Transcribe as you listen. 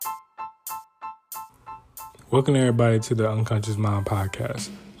Welcome everybody to the Unconscious Mind Podcast,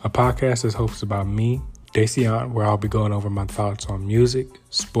 a podcast that's hosted by me, Dacian, where I'll be going over my thoughts on music,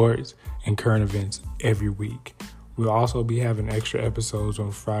 sports, and current events every week. We'll also be having extra episodes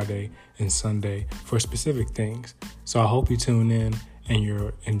on Friday and Sunday for specific things. So I hope you tune in and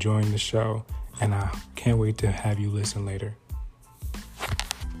you're enjoying the show, and I can't wait to have you listen later.